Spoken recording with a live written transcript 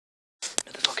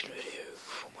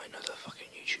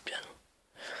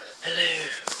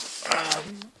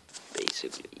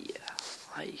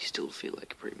still feel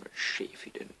like pretty much shit if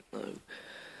you didn't know.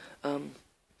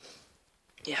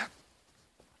 Yeah.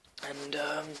 And,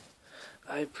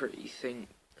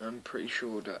 I'm pretty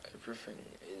sure that everything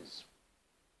is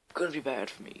gonna be bad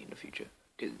for me in the future,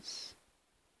 because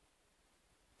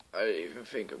I don't even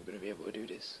think I'm gonna be able to do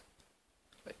this.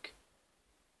 Like,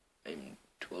 I'm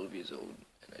 12 years old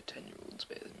and a 10-year-old's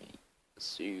better than me,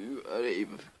 so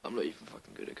I'm not even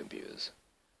fucking good at computers.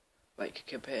 Like,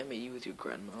 compare me with your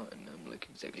grandma and I'm like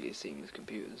exactly the same with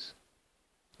computers.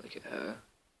 Like at her,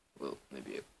 well,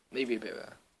 maybe a bit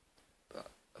better,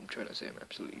 but I'm trying to say I'm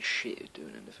absolutely shit at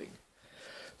doing anything.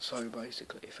 So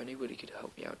basically, if anybody could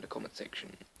help me out in the comment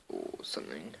section or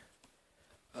something,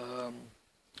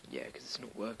 yeah, because it's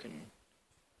not working.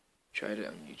 Tried it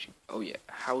on YouTube. Oh yeah,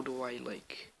 how do I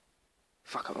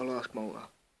fuck up, I'll ask Malta.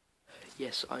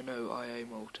 Yes, I know IA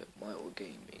Malta, Malta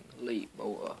Gaming, Late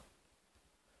Malta.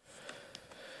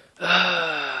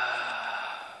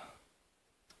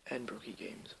 And Brookie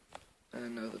Games.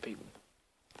 And other people.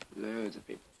 Loads of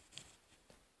people.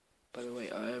 By the way,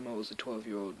 IA Malta's a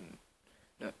 12-year-old and...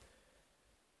 No.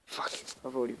 Fuck it,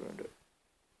 I've already ruined it.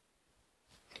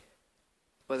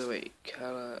 By the way,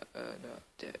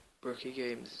 Brookie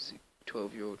Games is a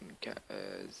 12-year-old and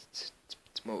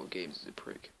Malta Games is a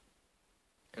prick.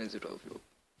 And it's a 12-year-old.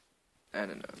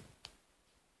 And a gnome.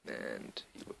 And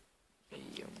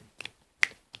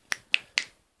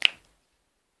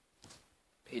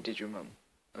he did your mum.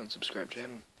 Unsubscribe to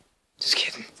him. Just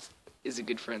kidding. He's a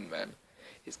good friend, man.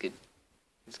 He's good.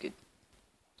 He's good.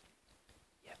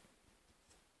 Yeah.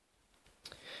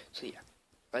 So yeah.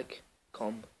 Like,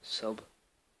 comment, sub.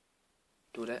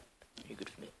 Do that. You're good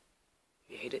for me.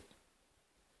 If you hate it,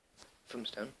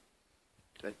 thumbs down.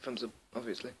 Like, thumbs up,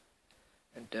 obviously.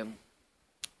 And, you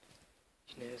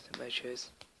know, the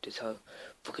measures. Just how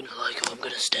fucking like or I'm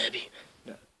gonna stab you.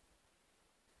 No.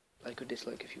 Like or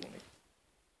dislike if you want it.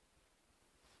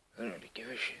 I don't really give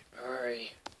a shit.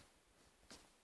 Bye.